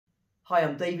Hi,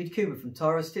 I'm David Cooper from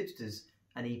Tyros Tipsters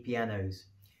and ePianos.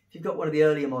 If you've got one of the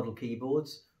earlier model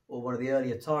keyboards or one of the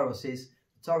earlier Tyroses,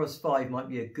 the Tyros 5 might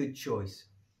be a good choice.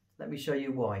 Let me show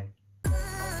you why.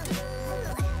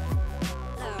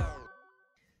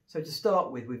 So to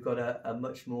start with, we've got a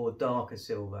much more darker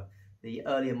silver. The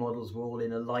earlier models were all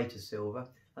in a lighter silver.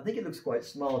 I think it looks quite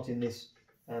smart in this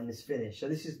finish. So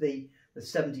this is the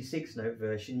 76 note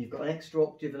version. You've got an extra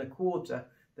octave and a quarter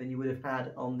than you would have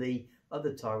had on the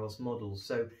other Tyros models.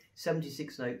 So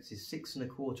 76 notes is 6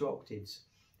 1/4 octaves.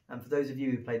 And for those of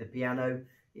you who play the piano,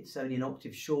 it's only an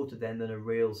octave shorter then than a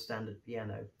real standard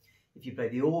piano. If you play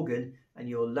the organ and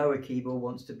your lower keyboard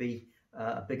wants to be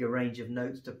a bigger range of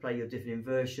notes to play your different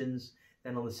inversions,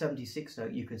 then on the 76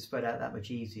 note you can spread out that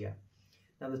much easier.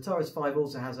 Now the Tyros 5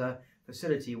 also has a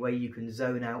facility where you can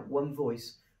zone out one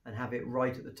voice and have it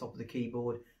right at the top of the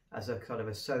keyboard as a kind of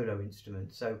a solo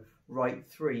instrument. So right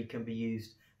 3 can be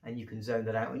used and you can zone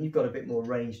that out, and you've got a bit more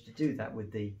range to do that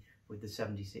with the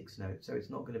 76 note. So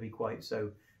it's not going to be quite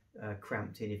so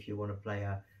cramped in if you want to play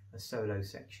a solo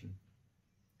section.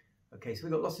 Okay, so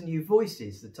we've got lots of new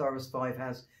voices. The Tyros 5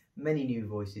 has many new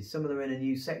voices. Some of them are in a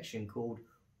new section called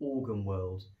Organ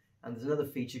World, and there's another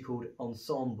feature called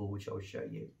Ensemble, which I'll show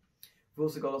you. We've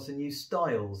also got lots of new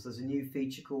styles. There's a new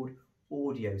feature called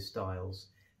Audio Styles,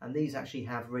 and these actually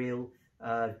have real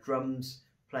drums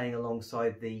playing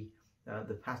alongside the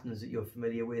patterns that you're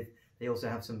familiar with. They also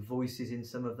have some voices in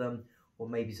some of them, or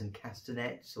maybe some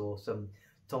castanets or some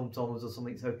tom-toms or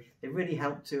something. So they really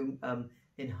help to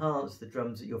enhance the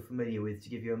drums that you're familiar with to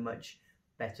give you a much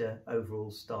better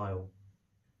overall style.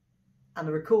 And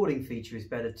the recording feature is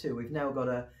better too. We've now got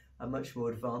a much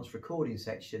more advanced recording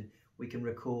section. We can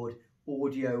record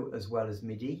audio as well as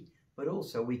MIDI, but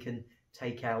also we can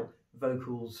take out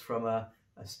vocals from a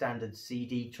standard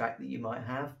CD track that you might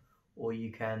have, or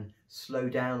you can slow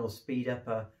down or speed up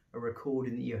a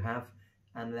recording that you have,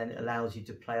 and then it allows you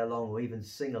to play along or even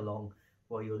sing along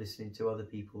while you're listening to other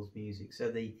people's music.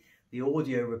 So the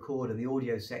audio recorder, the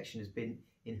audio section has been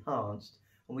enhanced,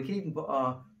 and we can even put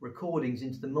our recordings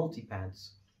into the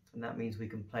multipads, and that means we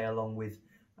can play along with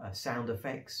sound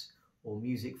effects or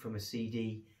music from a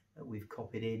CD that we've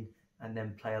copied in and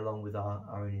then play along with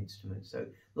our own instruments. So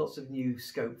lots of new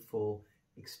scope for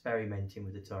experimenting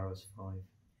with the Tyros 5.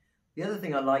 The other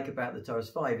thing I like about the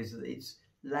Tyros 5 is that its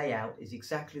layout is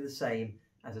exactly the same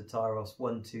as a Tyros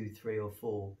 1, 2, 3 or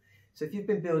 4. So if you've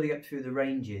been building up through the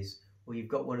ranges, or you've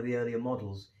got one of the earlier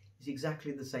models, it's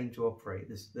exactly the same to operate.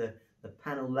 The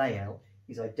panel layout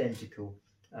is identical,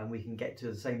 and we can get to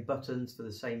the same buttons for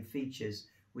the same features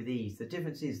with ease. The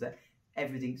difference is that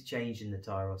everything's changed in the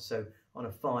Tyros. So on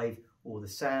a 5, all the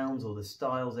sounds or the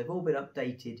styles, they've all been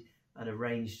updated and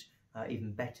arranged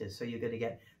even better. So you're going to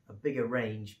get a bigger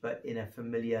range, but in a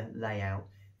familiar layout,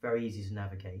 very easy to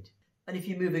navigate. And if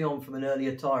you're moving on from an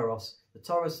earlier Tyros, the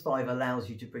Tyros 5 allows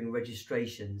you to bring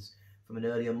registrations from an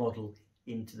earlier model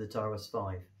into the Tyros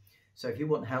 5. So if you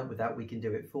want help with that, we can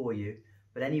do it for you.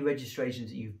 But any registrations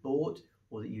that you've bought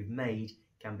or that you've made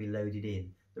can be loaded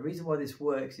in. The reason why this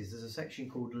works is there's a section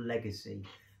called Legacy,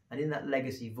 and in that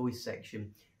Legacy voice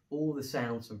section, all the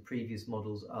sounds from previous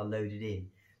models are loaded in.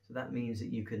 So that means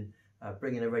that you can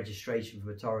bring in a registration from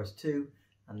a Tyros 2,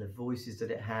 and the voices that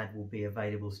it had will be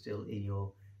available still in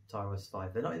your Tyros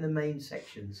 5. They're not in the main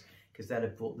sections because they'd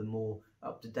have brought the more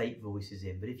up-to-date voices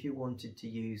in, but if you wanted to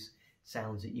use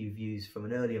sounds that you've used from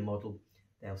an earlier model,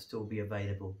 they'll still be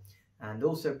available. And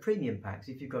also premium packs.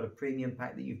 If you've got a premium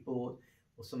pack that you've bought,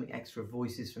 or something extra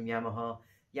voices from Yamaha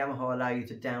allow you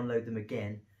to download them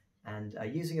again, and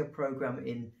using a program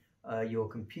in your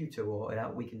computer,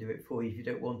 or we can do it for you if you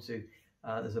don't want to.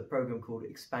 There's a program called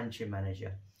Expansion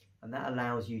Manager, and that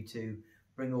allows you to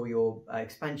bring all your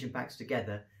expansion packs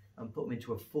together and put them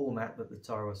into a format that the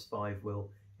Tyros 5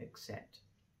 will accept.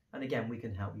 And again, we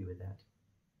can help you with that.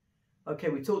 Okay,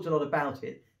 we talked a lot about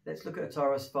it. Let's look at a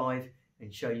Tyros 5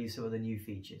 and show you some of the new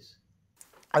features.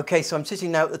 Okay, so I'm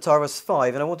sitting now at the Tyros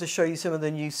 5, and I want to show you some of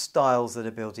the new styles that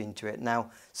are built into it.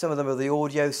 Now, some of them are the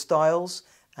audio styles,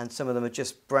 and some of them are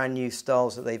just brand new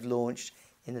styles that they've launched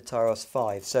in the Tyros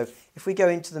 5. So if we go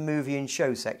into the movie and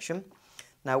show section,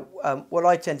 now what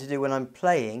I tend to do when I'm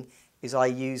playing is I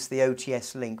use the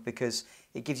OTS link, because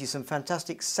it gives you some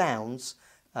fantastic sounds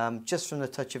just from the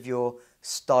touch of your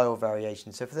style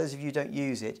variation. So for those of you who don't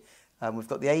use it, we've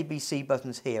got the ABC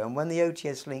buttons here, and when the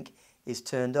OTS link is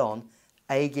turned on,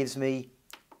 A gives me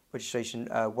registration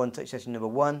one touch session number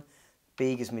 1,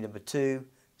 B gives me number 2,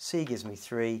 C gives me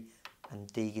 3, and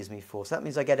D gives me 4. So that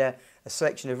means I get a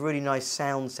selection of really nice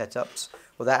sound setups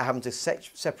without having to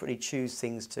separately choose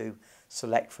things to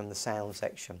select from the sound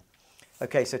section.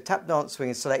 Okay, so tap dance swing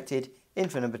is selected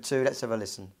intro number 2, let's have a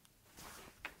listen.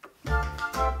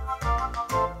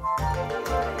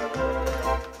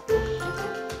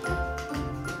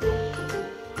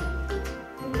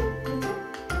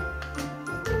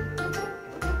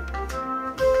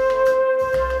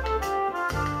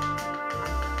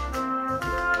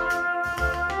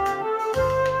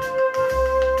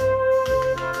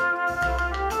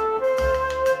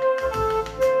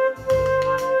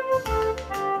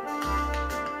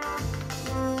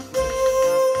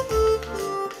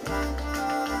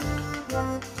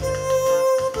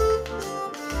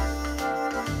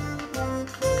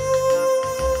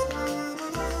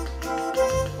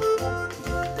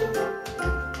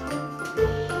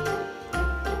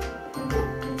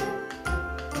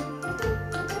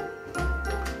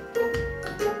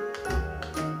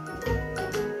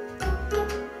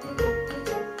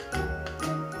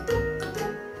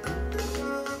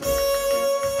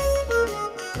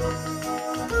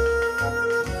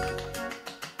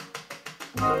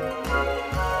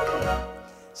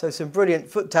 So some brilliant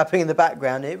foot tapping in the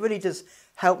background. It really does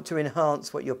help to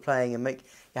enhance what you're playing and make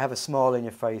you have a smile on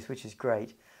your face, which is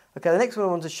great. Okay, the next one I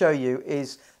want to show you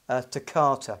is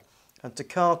toccata. And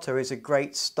toccata is a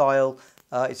great style.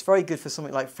 It's very good for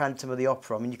something like Phantom of the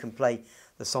Opera. I mean, you can play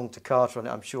the song toccata on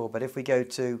it, I'm sure. But if we go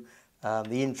to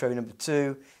the intro number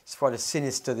 2, it's quite a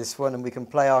sinister, this one, and we can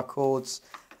play our chords.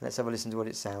 Let's have a listen to what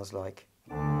it sounds like.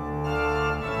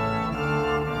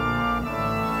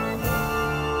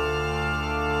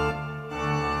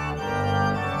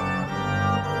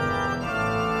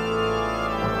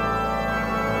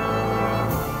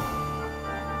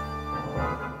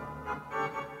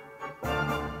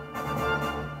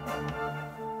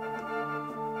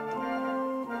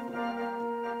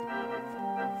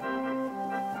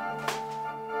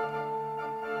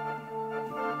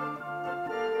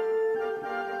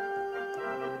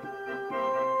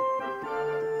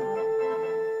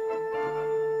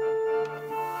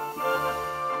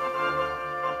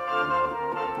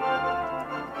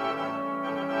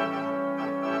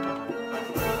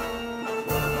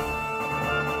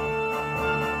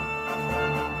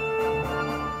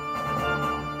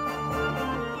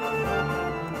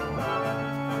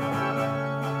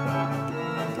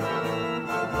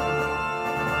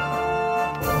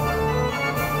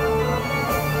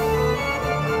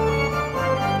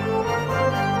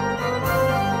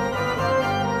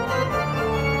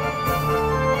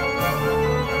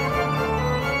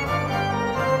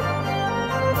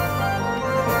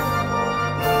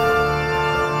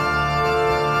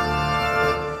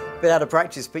 Bit out of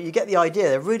practice, but you get the idea.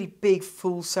 They're really big,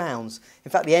 full sounds.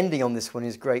 In fact, the ending on this one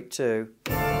is great too.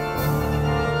 And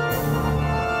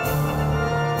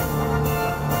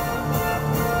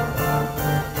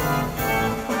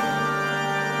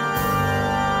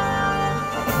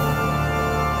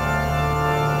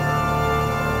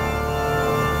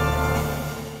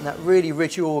that really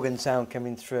rich organ sound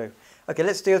coming through. Okay,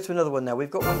 let's go to another one now. We've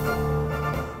got one.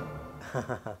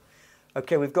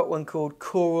 Okay, we've got one called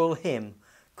Choral Hymn.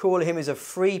 Choral Hymn is a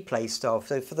free play style.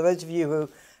 So for those of you who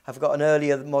have got an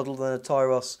earlier model than a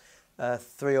Tyros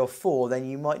 3 or 4, then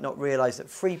you might not realise that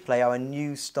free play are a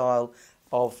new style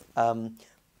of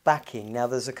backing. Now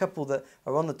there's a couple that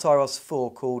are on the Tyros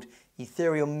 4 called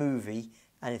Ethereal Movie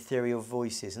and Ethereal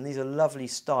Voices, and these are lovely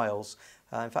styles.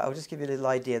 In fact, I'll just give you a little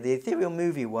idea. The Ethereal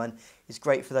Movie one is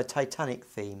great for the Titanic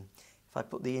theme. If I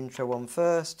put the intro on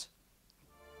first.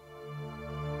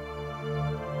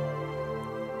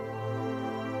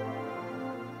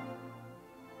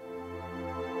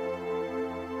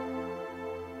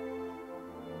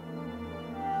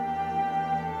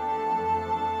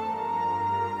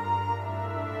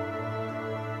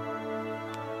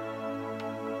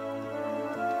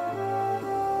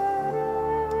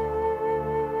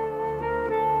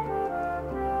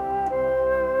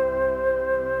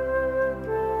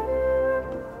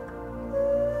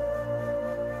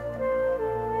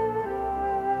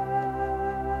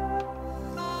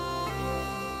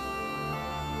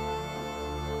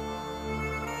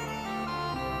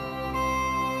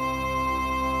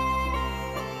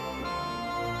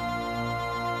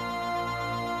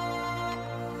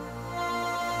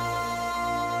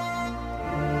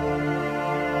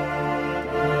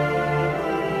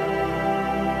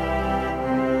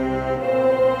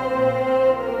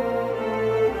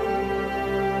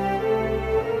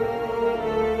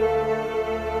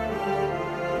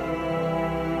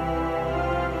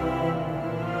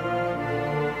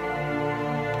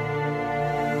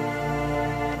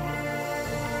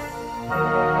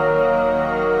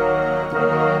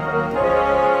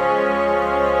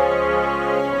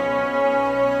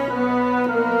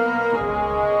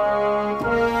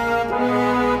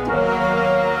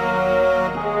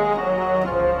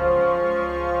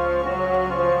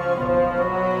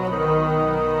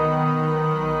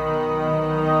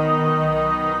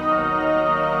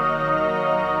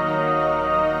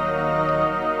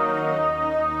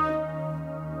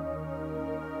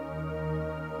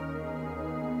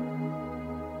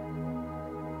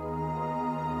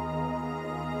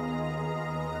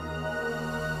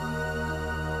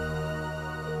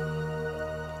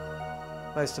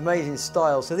 Most amazing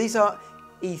style. So these are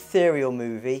ethereal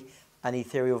movie and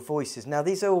ethereal voices. Now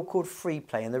these are all called free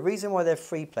play, and the reason why they're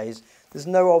free play is there's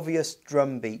no obvious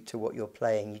drum beat to what you're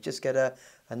playing. You just get a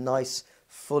nice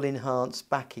full enhanced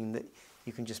backing that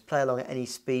you can just play along at any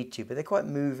speed to, but they're quite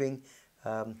moving,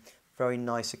 very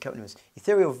nice accompaniments.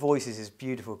 Ethereal voices is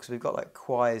beautiful because we've got like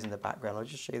choirs in the background. I'll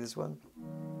just show you this one.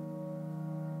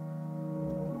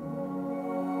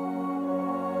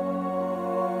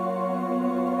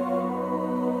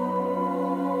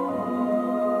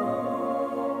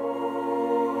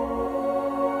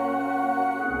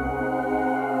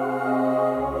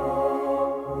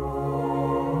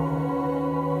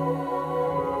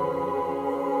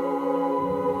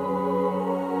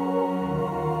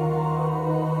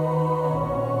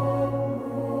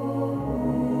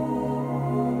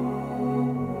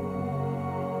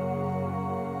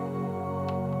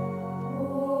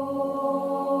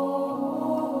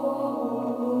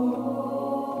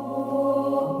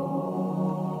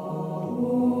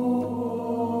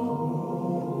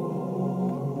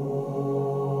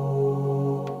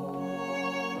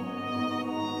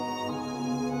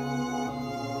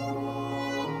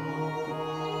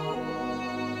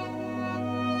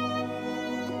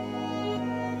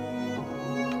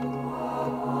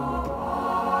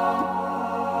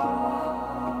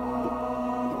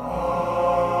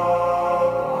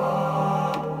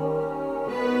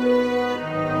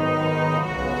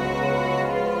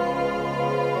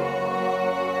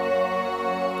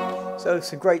 So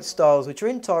some great styles which are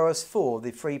in Tyros 4,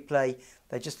 the free play.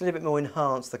 They're just a little bit more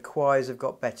enhanced. The choirs have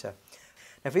got better.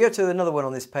 Now if we go to another one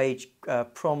on this page,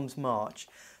 Prom's March,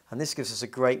 and this gives us a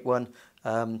great one.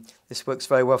 This works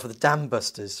very well for the Dam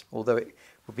Busters, although it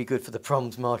would be good for the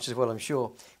Prom's March as well, I'm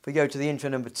sure. If we go to the intro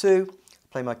number 2,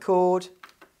 play my chord.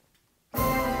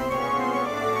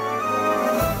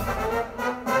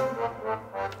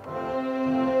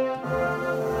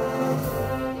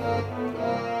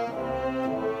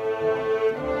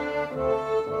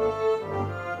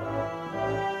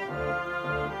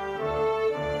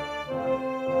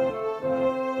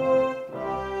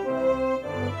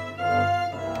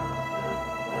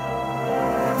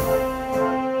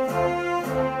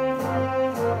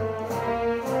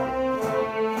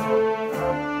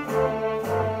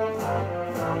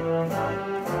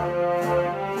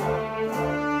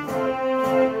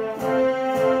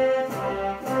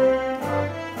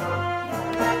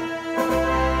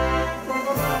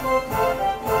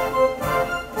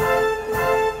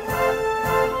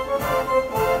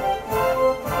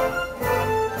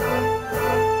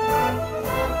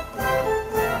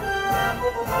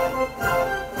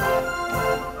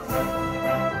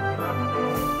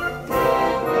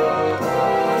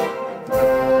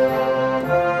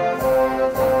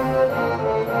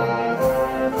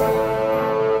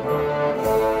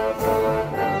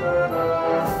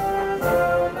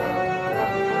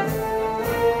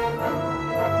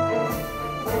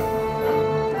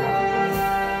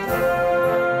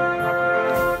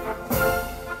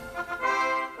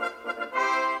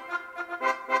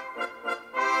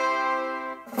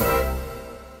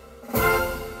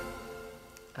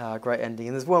 Great ending,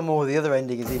 and there's one more. The other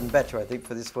ending is even better, I think,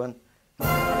 for this one.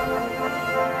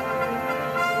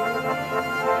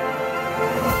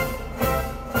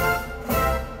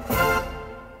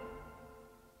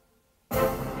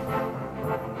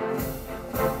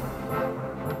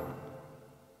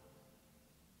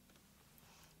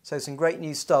 So some great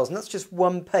new styles, and that's just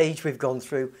one page we've gone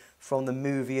through from the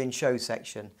movie and show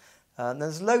section. And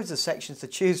there's loads of sections to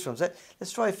choose from, so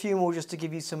let's try a few more just to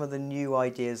give you some of the new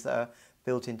ideas that are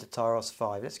built into Tyros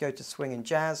 5. Let's go to swing and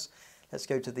jazz. Let's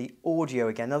go to the audio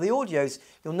again. Now the audios,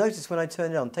 you'll notice when I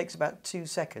turn it on, it takes about 2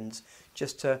 seconds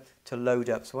just to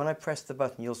load up. So when I press the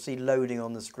button, you'll see loading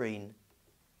on the screen.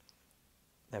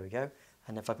 There we go.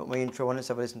 And if I put my intro on, let's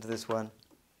have a listen to this one.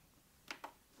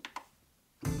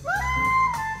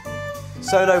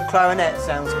 Solo clarinet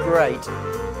sounds great.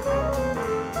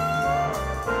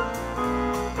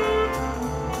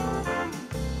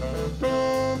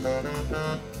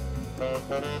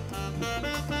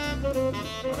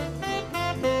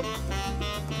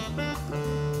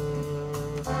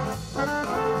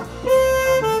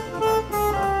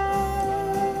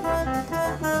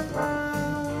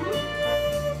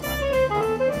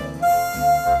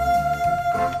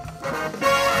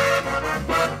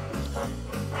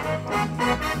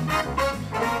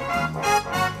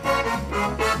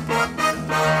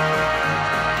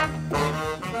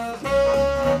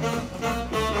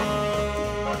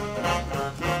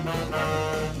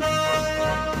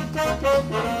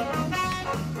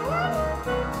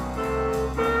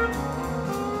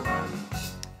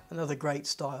 Another great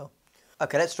style.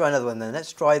 Okay, let's try another one then.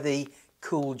 Let's try the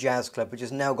Cool Jazz Club, which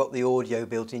has now got the audio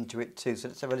built into it too. So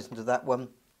let's have a listen to that one.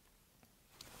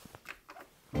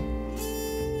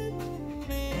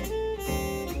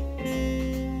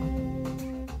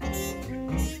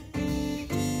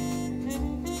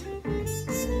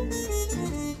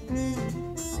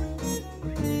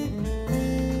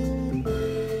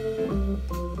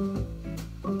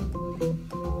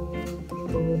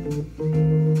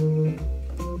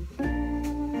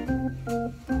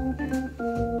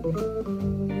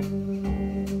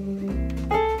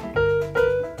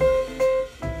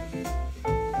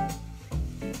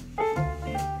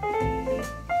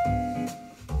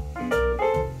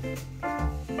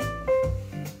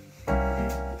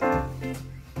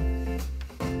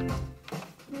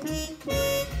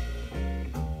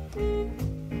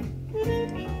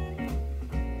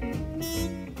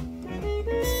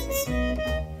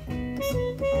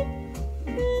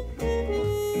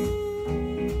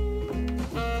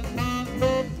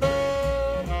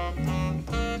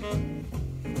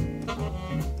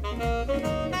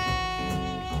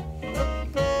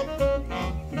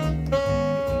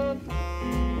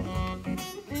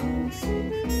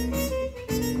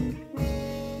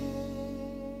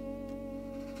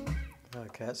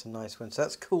 Okay, that's a nice one. So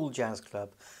that's Cool Jazz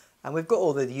Club. And we've got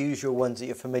all the usual ones that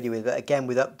you're familiar with, but again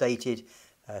with updated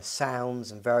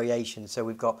sounds and variations. So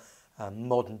we've got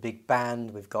modern big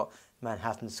band, we've got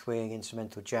Manhattan swing,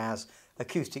 instrumental jazz,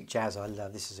 acoustic jazz. I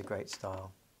love this, is a great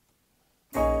style.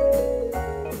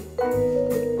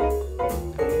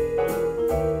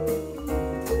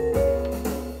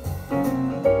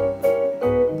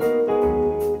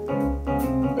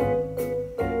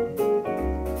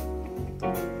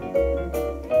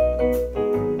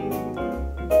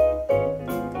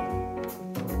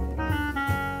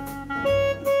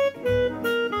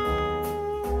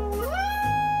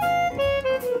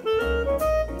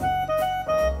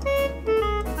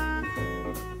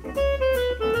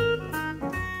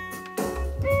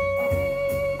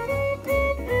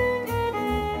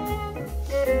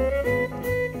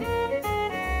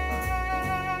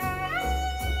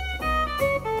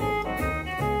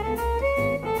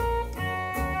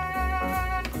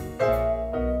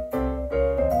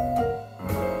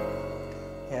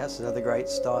 That's another great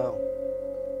style.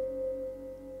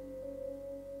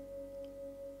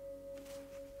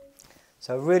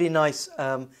 So a really nice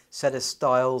set of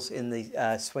styles in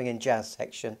the swing and jazz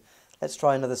section. Let's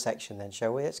try another section then,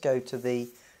 shall we? Let's go to the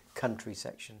country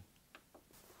section.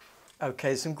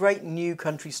 Okay, some great new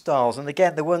country styles, and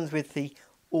again the ones with the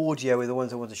audio are the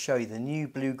ones I want to show you. The new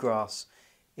bluegrass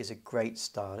is a great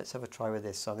style. Let's have a try with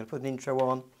this. So I'm going to put an intro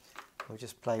on. We'll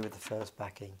just play with the first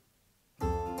backing.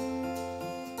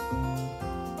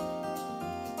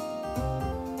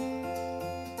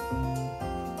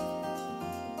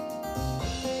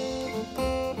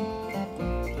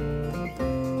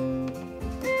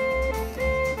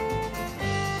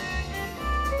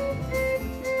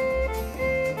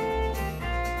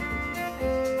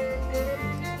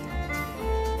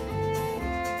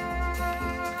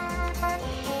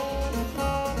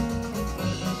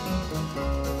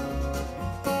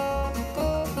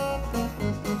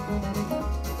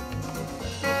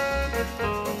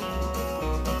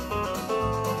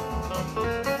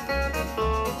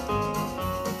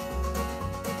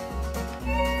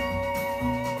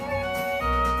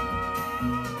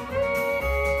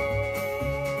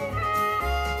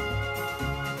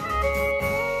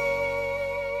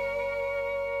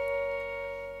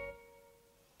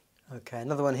 Okay,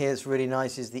 another one here that's really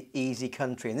nice is the Easy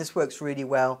Country, and this works really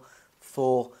well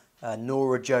for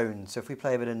Norah Jones. So if we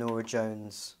play a bit of Norah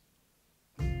Jones.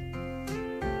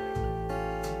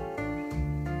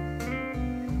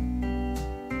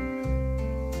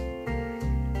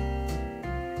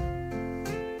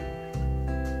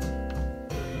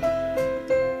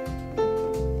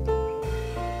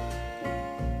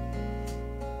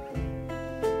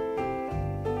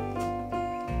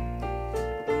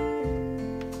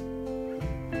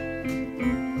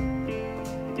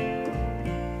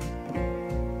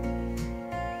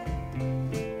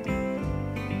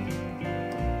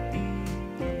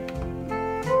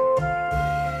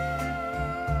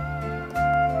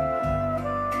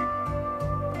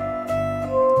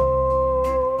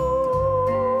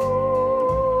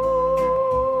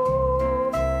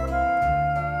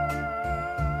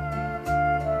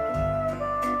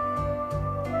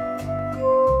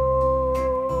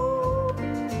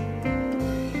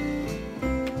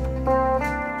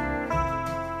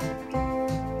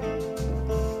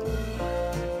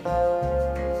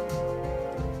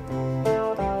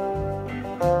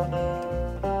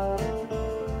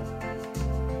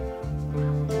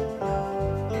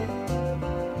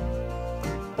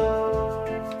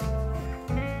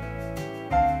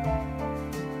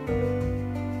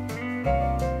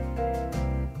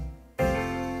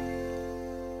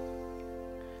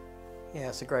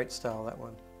 that's a great style, that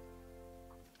one.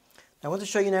 I want to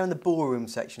show you now in the ballroom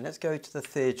section. Let's go to the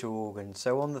theatre organ.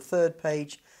 So on the third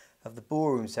page of the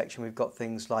ballroom section, we've got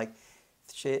things like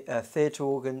theatre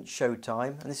organ,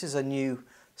 showtime, and this is a new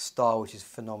style which is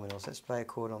phenomenal. So let's play a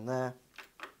chord on there.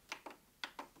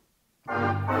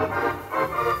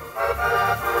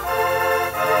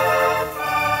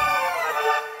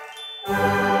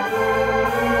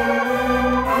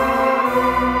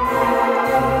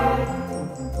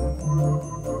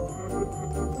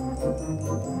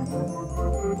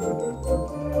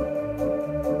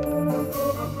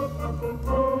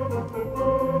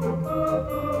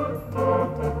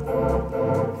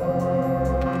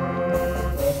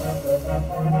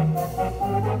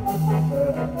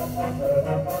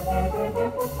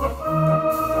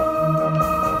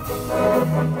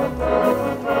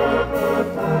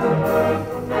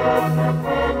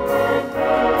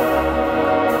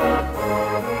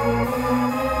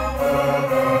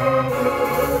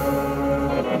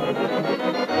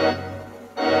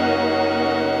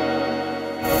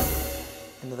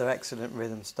 Another excellent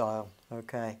rhythm style.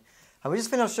 Okay, and we just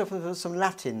finished up with some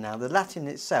Latin now. The Latin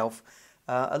itself,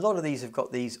 a lot of these have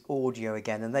got these audio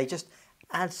again, and they just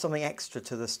add something extra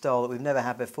to the style that we've never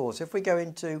had before. So if we go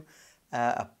into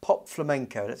a pop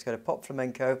flamenco, let's go to pop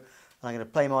flamenco, and I'm going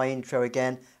to play my intro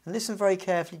again, and listen very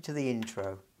carefully to the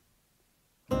intro.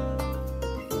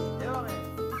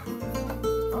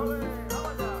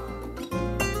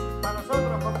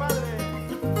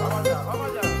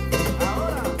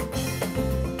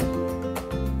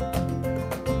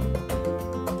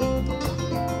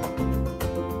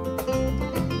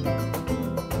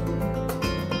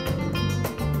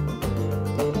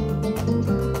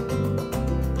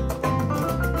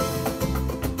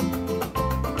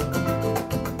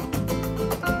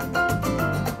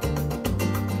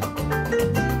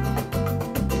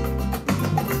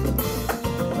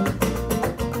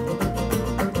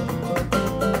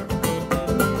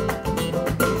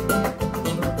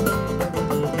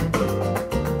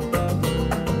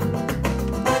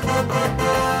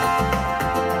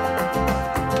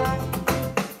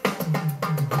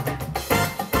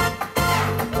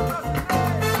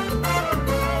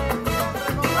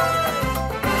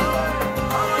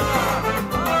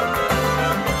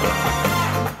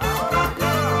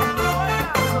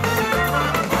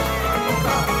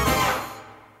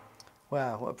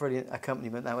 Wow, what a brilliant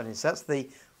accompaniment that one is. That's the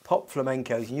pop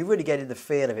flamencos, and you really get in the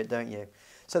feel of it, don't you?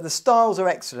 So the styles are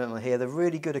excellent on here. They're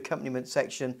really good accompaniment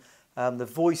section. The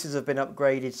voices have been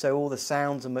upgraded, so all the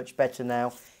sounds are much better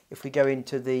now. If we go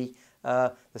into the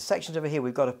sections over here,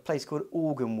 we've got a place called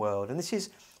Organ World, and this is,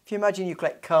 if you imagine you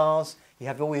collect cars, you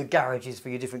have all your garages for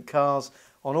your different cars.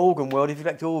 On Organ World, if you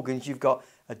collect organs, you've got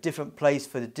a different place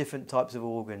for the different types of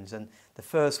organs, and the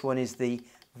first one is the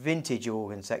vintage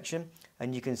organ section,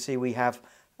 and you can see we have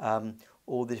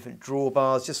all the different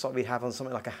drawbars, just like we have on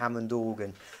something like a Hammond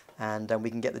organ, and we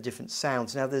can get the different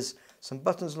sounds. Now there's some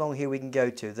buttons along here we can go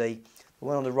to. The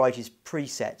one on the right is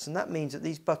presets, and that means that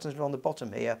these buttons on the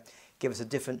bottom here give us a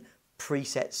different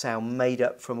preset sound made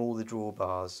up from all the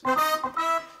drawbars.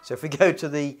 So if we go to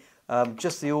the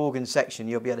just the organ section,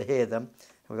 you'll be able to hear them.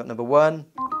 We've got number 1,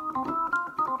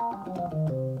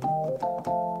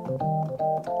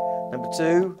 number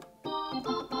 2.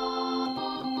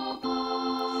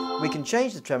 We can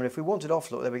change the tremolo if we wanted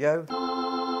off, look, there we go.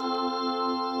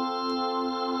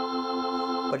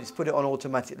 But it's put it on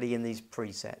automatically in these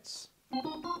presets.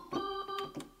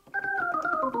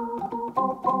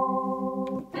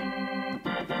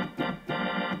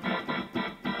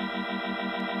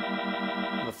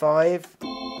 Number 5,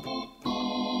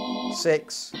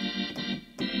 6,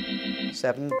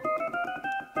 7,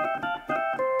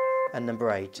 and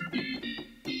number 8.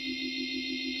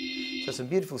 So some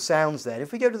beautiful sounds there.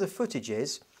 If we go to the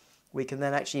footages, we can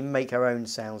then actually make our own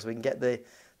sounds. We can get the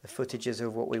footages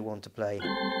of what we want to play.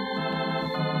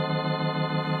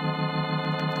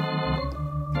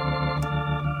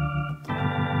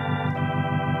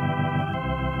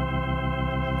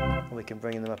 And we can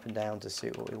bring them up and down to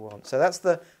suit what we want. So that's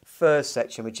the first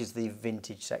section, which is the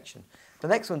vintage section. The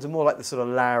next ones are more like the sort of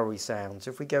Lowry sounds.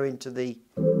 So if we go into the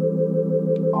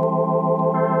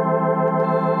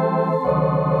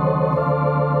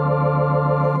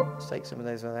take some of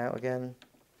those out again.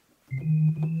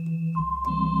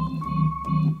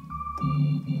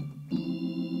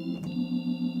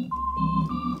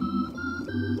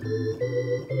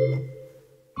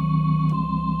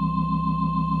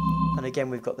 And again,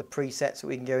 we've got the presets that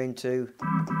we can go into.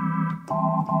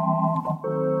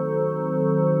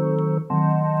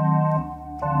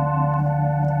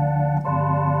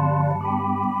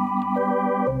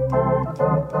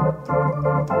 So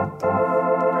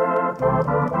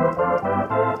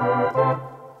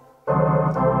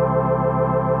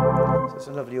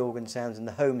some lovely organ sounds in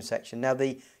the home section. Now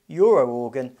the Euro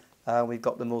organ, we've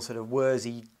got the more sort of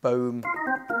Wurzy, Bohm,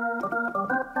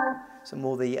 some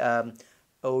more the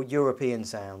old European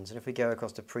sounds. And if we go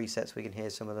across to presets, we can hear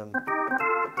some of them.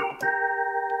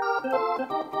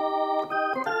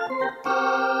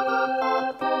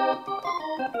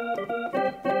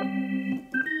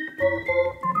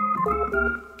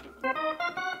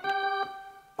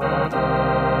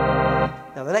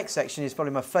 Now the next section is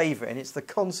probably my favourite, and it's the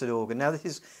concert organ. Now this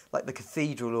is like the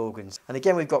cathedral organs. And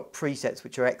again we've got presets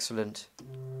which are excellent.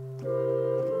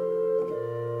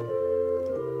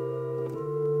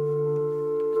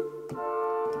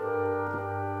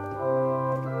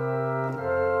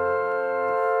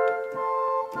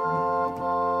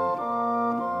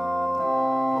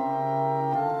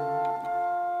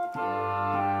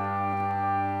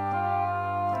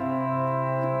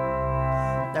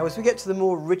 Now as we get to the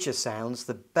more richer sounds,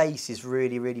 the bass is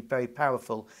really very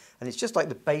powerful, and it's just like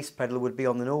the bass pedal would be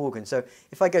on an organ. So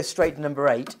if I go straight to number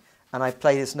 8 and I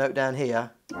play this note down here,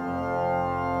 we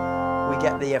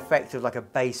get the effect of like a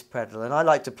bass pedal, and I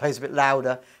like to play this a bit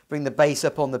louder, bring the bass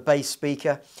up on the bass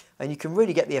speaker, and you can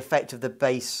really get the effect of the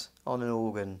bass on an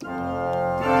organ.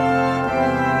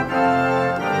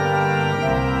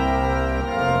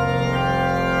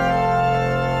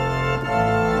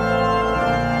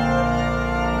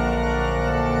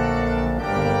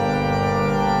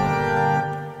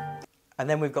 And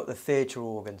then we've got the theatre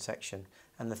organ section.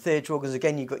 And the theatre organs,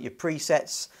 again, you've got your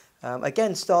presets.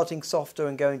 Again, starting softer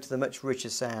and going to the much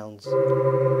richer sounds. A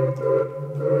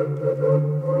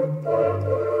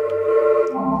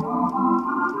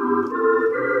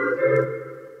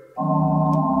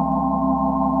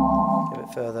bit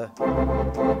further.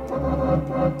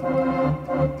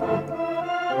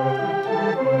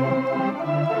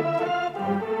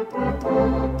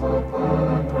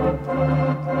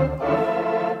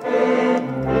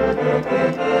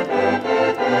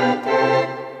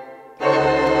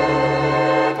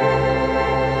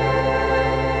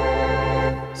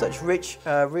 Such rich,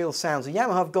 real sounds. And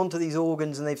Yamaha have gone to these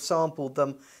organs and they've sampled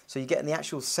them, so you're getting the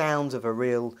actual sounds of a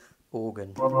real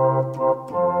organ.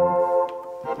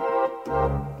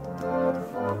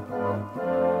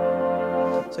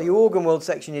 So your organ world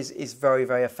section is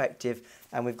very effective,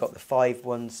 and we've got the 5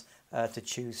 ones to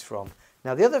choose from.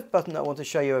 Now the other button I want to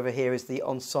show you over here is the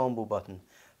ensemble button.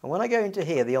 And when I go into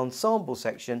here, the ensemble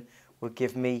section will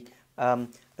give me a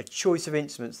choice of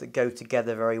instruments that go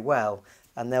together very well,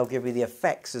 and they'll give me the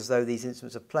effects as though these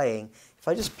instruments are playing. If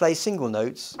I just play single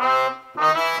notes,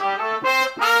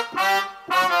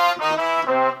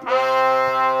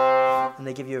 and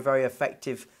they give you a very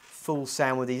effective full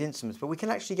sound with these instruments. But we can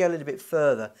actually go a little bit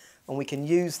further, and we can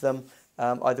use them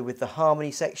either with the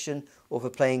harmony section or for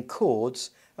playing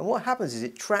chords. And what happens is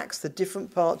it tracks the different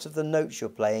parts of the notes you're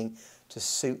playing to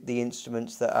suit the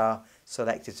instruments that are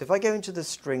selected. So if I go into the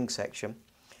string section,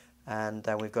 and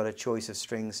we've got a choice of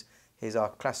strings. Here's our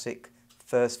classic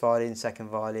first violin, second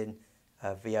violin,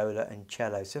 viola and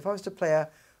cello. So if I was to play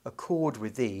a chord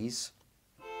with these,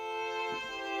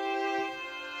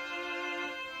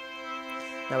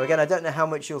 now again, I don't know how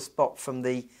much you'll spot from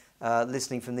the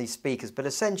listening from these speakers, but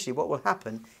essentially what will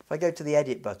happen, if I go to the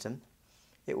edit button,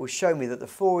 it will show me that the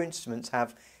 4 instruments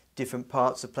have different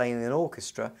parts of playing in an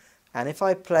orchestra, and if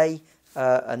I play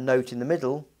a note in the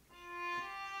middle,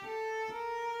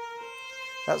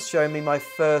 that's showing me my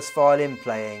first violin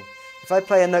playing. If I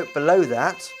play a note below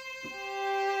that,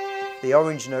 the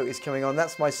orange note is coming on,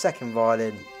 that's my second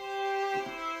violin.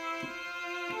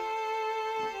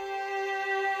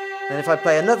 And if I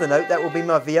play another note, that will be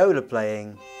my viola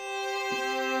playing.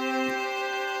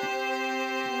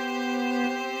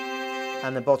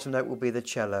 And the bottom note will be the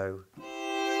cello.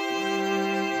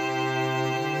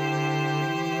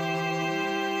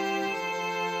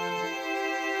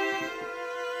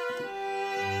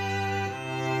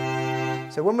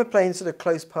 So when we're playing sort of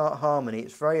close part harmony,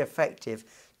 it's very effective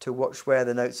to watch where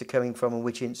the notes are coming from and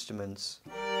which instruments.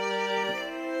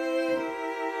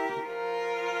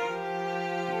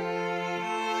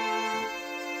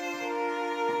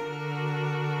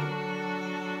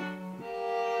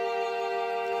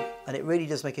 And it really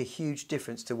does make a huge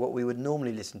difference to what we would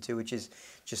normally listen to, which is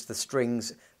just the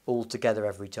strings all together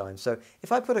every time. So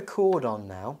if I put a chord on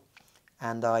now,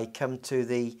 and I come to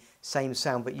the same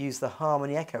sound but use the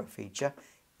harmony echo feature,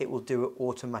 it will do it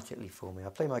automatically for me. I'll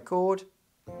play my chord,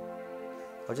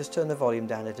 I'll just turn the volume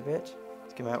down a little bit,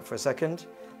 let's come out for a second,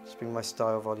 just bring my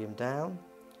style volume down,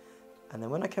 and then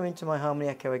when I come into my harmony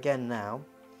echo again now,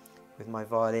 with my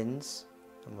violins,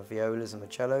 and my violas and my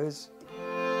cellos.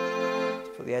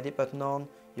 Put the edit button on,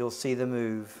 you'll see the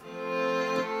move.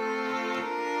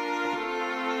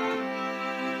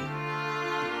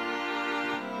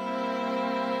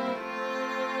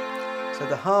 So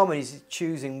the harmonies is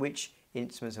choosing which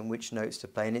instruments and which notes to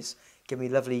play, and it's giving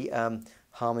me lovely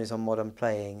harmonies on what I'm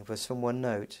playing just from one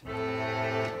note.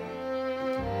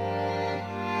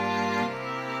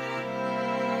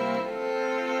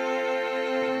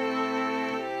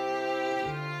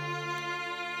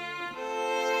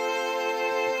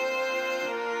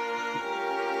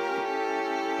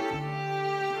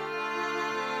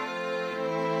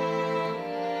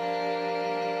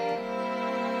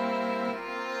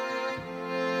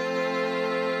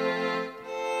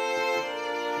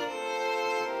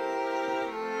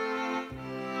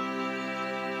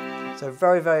 So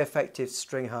very, very effective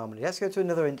string harmony. Let's go to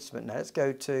another instrument now. Let's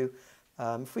go to,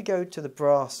 if we go to the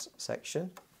brass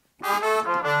section,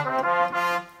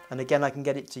 and again I can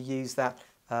get it to use that,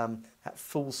 that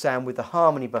full sound with the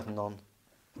harmony button on.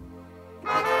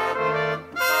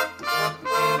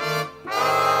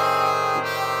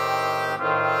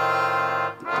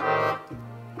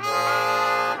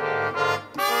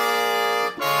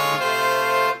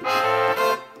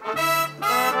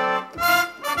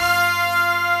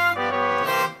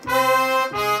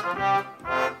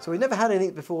 So we've never had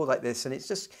anything before like this, and it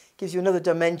just gives you another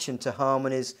dimension to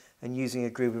harmonies and using a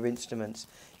group of instruments.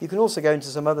 You can also go into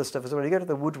some other stuff as well. You go to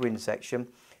the woodwind section,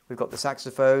 we've got the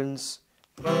saxophones.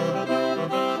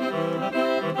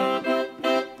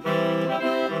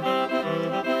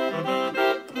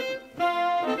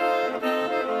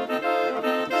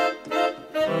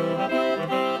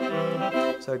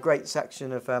 So a great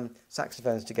section of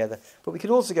saxophones together. But we can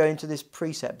also go into this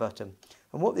preset button.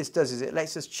 And what this does is it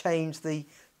lets us change the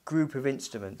group of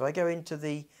instruments. If I go into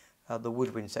the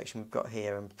woodwind section we've got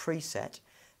here and preset,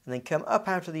 and then come up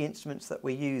out of the instruments that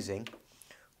we're using,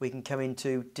 we can come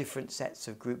into different sets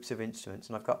of groups of instruments,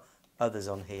 and I've got others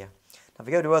on here. Now if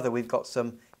we go to other, we've got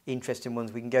some interesting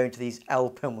ones. We can go into these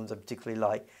L-pen ones I particularly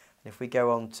like, and if we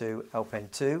go on to L-pen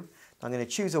 2, I'm going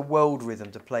to choose a world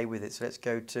rhythm to play with it. So let's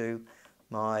go to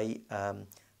my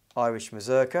Irish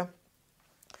mazurka,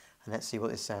 and let's see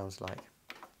what this sounds like.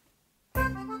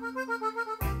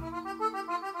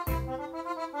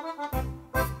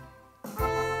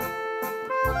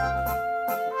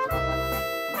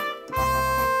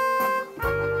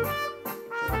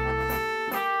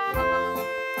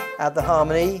 Add the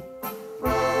harmony.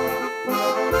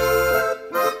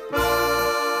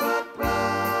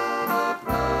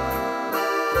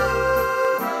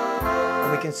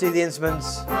 And we can see the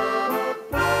instruments.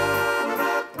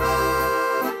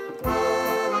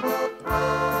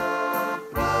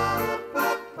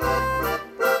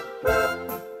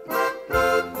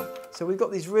 So we've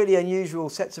got these really unusual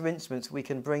sets of instruments we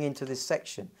can bring into this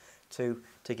section to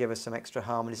give us some extra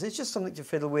harmonies. It's just something to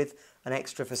fiddle with, an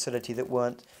extra facility that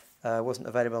wasn't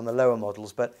available on the lower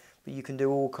models, but you can do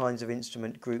all kinds of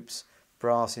instrument groups,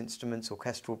 brass instruments,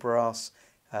 orchestral brass,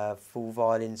 full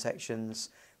violin sections,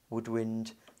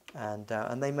 woodwind, and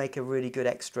they make a really good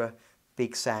extra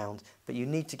big sound, but you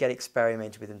need to get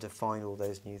experimented with them to find all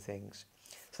those new things.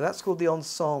 So that's called the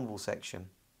ensemble section.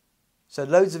 So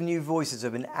loads of new voices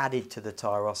have been added to the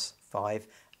Tyros 5,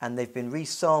 and they've been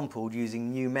resampled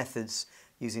using new methods,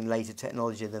 using later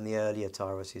technology than the earlier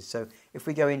Tyroses. So if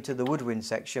we go into the woodwind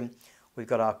section, we've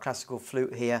got our classical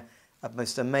flute here, a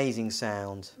most amazing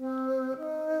sound.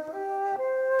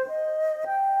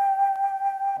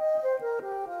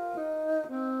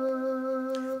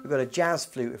 We've got a jazz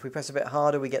flute. If we press a bit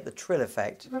harder, we get the trill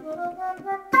effect.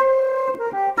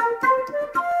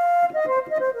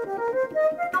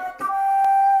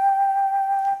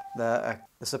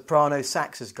 The soprano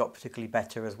sax has got particularly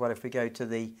better as well. If we go to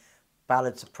the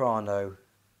ballad soprano,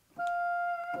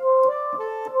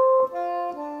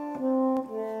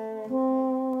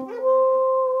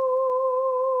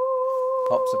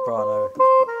 pop soprano,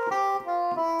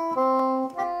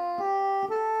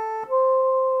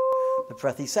 the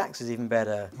breathy sax is even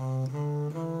better.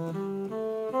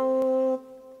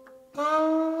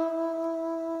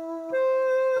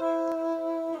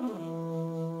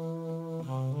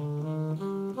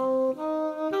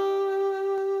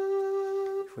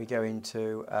 If we go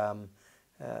into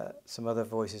some other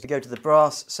voices, we go to the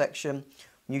brass section,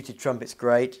 muted trumpet's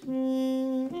great.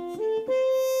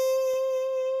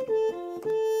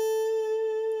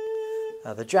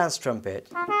 The jazz trumpet.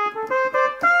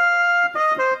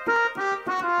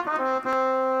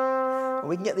 And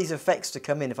we can get these effects to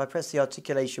come in. If I press the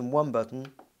articulation 1 button,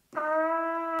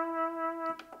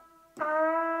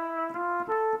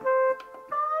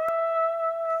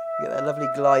 you get that lovely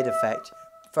glide effect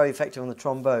very effective on the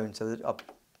trombone, so that I'll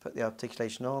put the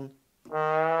articulation on.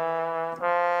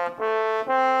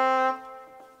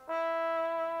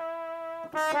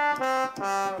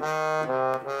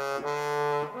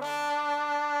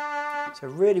 So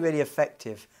really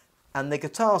effective. And the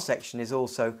guitar section is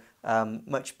also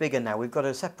much bigger now. We've got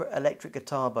a separate electric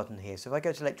guitar button here. So if I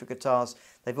go to electric guitars,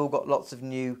 they've all got lots of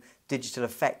new digital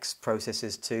effects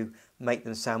processes to make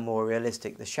them sound more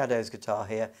realistic. The Shadows guitar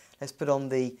here, let's put on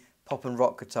the pop and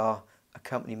rock guitar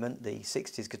accompaniment, the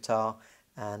 60s guitar,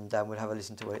 and we'll have a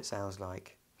listen to what it sounds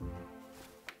like.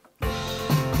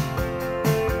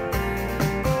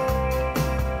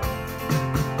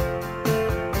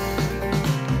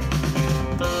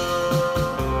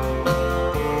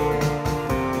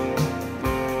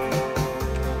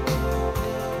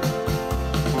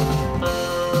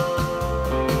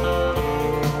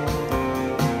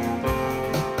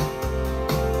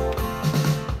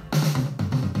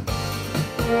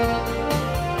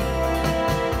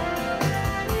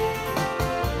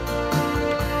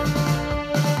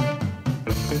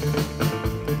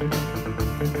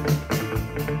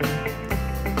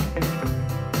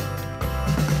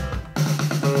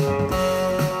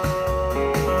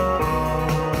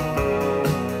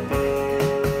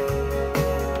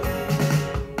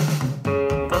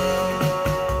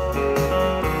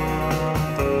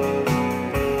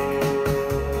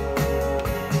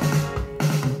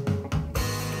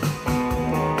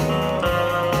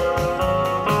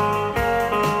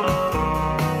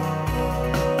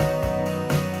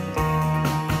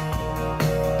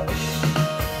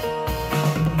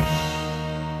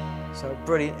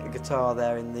 Brilliant guitar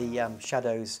there in the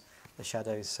Shadows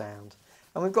sound.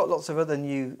 And we've got lots of other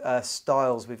new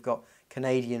styles. We've got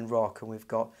Canadian rock and we've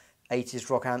got 80s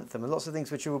rock anthem and lots of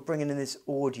things which we're bringing in this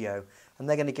audio, and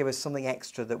they're going to give us something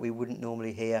extra that we wouldn't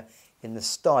normally hear in the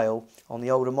style on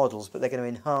the older models, but they're going to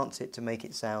enhance it to make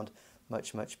it sound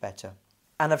much better.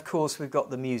 And of course we've got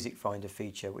the Music Finder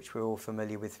feature, which we're all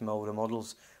familiar with from older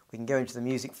models. We can go into the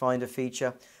Music Finder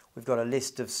feature. We've got a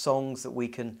list of songs that we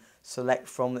can select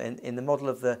from. In the model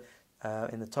of the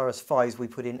in the Tyros 5s, we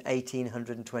put in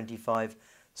 1,825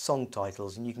 song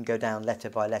titles, and you can go down letter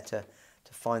by letter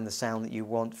to find the sound that you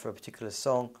want for a particular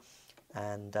song,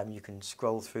 and you can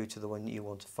scroll through to the one that you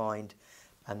want to find,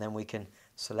 and then we can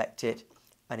select it,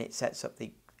 and it sets up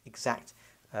the exact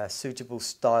suitable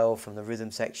style from the rhythm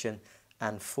section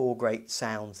and 4 great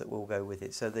sounds that will go with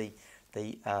it. So the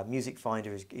Music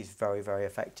Finder is very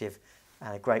effective,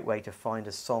 and a great way to find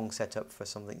a song set up for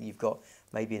something you've got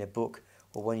maybe in a book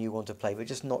or one you want to play but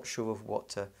just not sure of what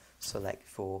to select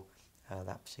for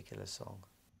that particular song.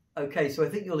 Okay, so I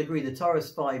think you'll agree the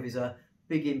Tyros 5 is a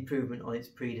big improvement on its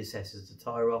predecessors, the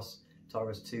Tyros,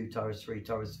 Tyros 2, Tyros 3,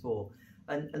 Tyros 4.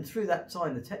 And through that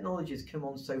time the technology has come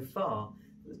on so far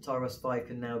that the Tyros 5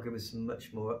 can now give us some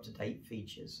much more up-to-date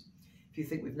features. If you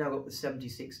think we've now got the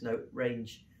 76 note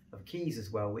range of keys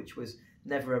as well, which was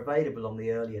never available on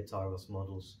the earlier Tyros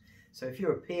models. So if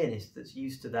you're a pianist that's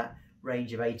used to that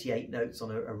range of 88 notes on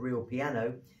a real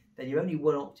piano, then you're only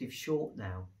 1 octave short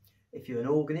now. If you're an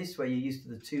organist where you're used to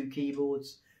the 2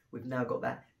 keyboards, we've now got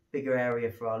that bigger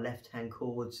area for our left-hand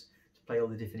chords to play all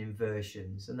the different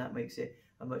inversions, and that makes it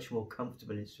a much more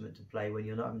comfortable instrument to play when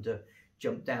you're not having to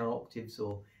jump down octaves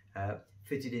or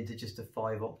fit it into just a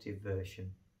 5-octave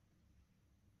version.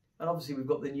 And obviously we've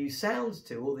got the new sounds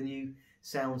too, all the new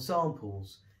sound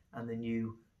samples and the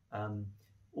new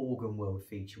organ world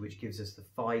feature, which gives us the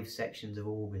 5 sections of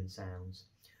organ sounds.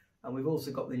 And we've also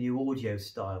got the new audio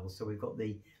style, so we've got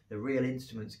the real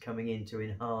instruments coming in to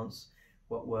enhance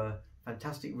what were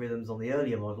fantastic rhythms on the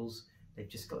earlier models. They've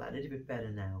just got that a little bit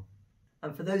better now.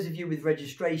 And for those of you with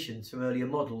registrations from earlier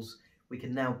models, we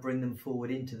can now bring them forward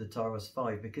into the Tyros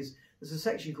 5, because there's a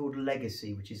section called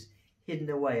Legacy which is hidden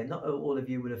away, and not all of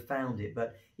you would have found it,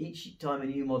 but each time a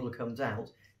new model comes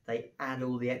out they add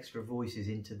all the extra voices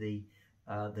into the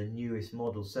newest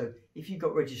model. So if you've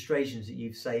got registrations that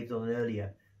you've saved on an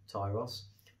earlier Tyros,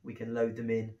 we can load them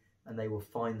in and they will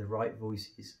find the right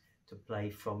voices to play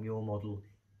from your model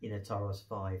in a Tyros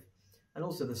 5. And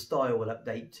also the style will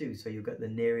update too, so you'll get the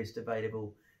nearest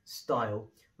available style,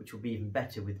 which will be even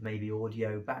better with maybe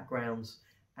audio backgrounds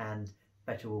and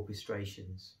better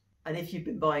orchestrations. And if you've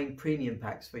been buying premium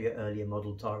packs for your earlier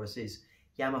model Tyroses,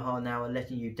 Yamaha now are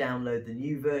letting you download the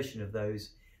new version of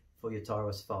those for your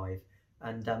Tyros 5.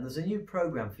 And there's a new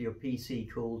program for your PC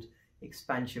called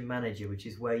Expansion Manager, which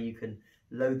is where you can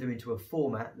load them into a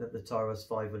format that the Tyros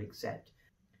 5 will accept.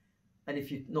 And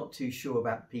if you're not too sure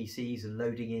about PCs and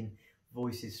loading in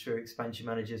voices through Expansion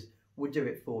Managers, we'll do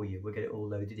it for you. We'll get it all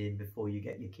loaded in before you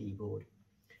get your keyboard.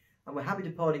 And we're happy to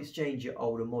part exchange your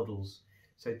older models.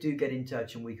 So do get in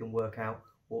touch and we can work out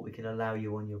what we can allow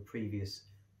you on your previous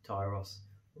Tyros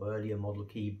or earlier model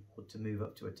keyboard to move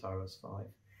up to a Tyros 5.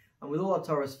 And with all our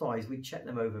Tyros 5s, we check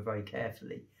them over very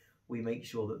carefully. We make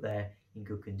sure that they're in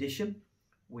good condition.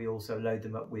 We also load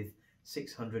them up with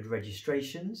 600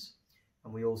 registrations,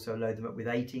 and we also load them up with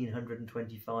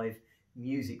 1825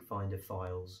 music finder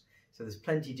files. So there's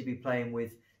plenty to be playing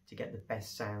with to get the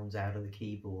best sounds out of the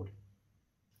keyboard.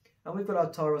 And we've got our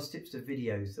Tyros tips to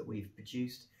videos that we've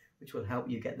produced, which will help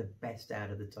you get the best out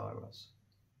of the Tyros.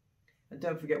 And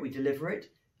don't forget, we deliver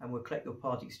it and we'll collect your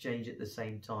part exchange at the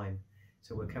same time.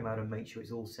 So we'll come out and make sure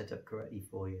it's all set up correctly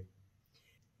for you.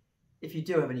 If you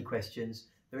do have any questions,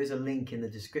 there is a link in the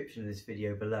description of this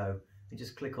video below, and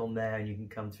just click on there and you can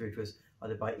come through to us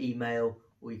either by email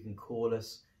or you can call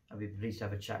us, and we'd be pleased to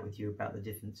have a chat with you about the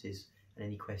differences and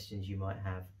any questions you might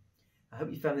have. I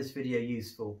hope you found this video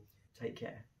useful. Take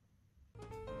care.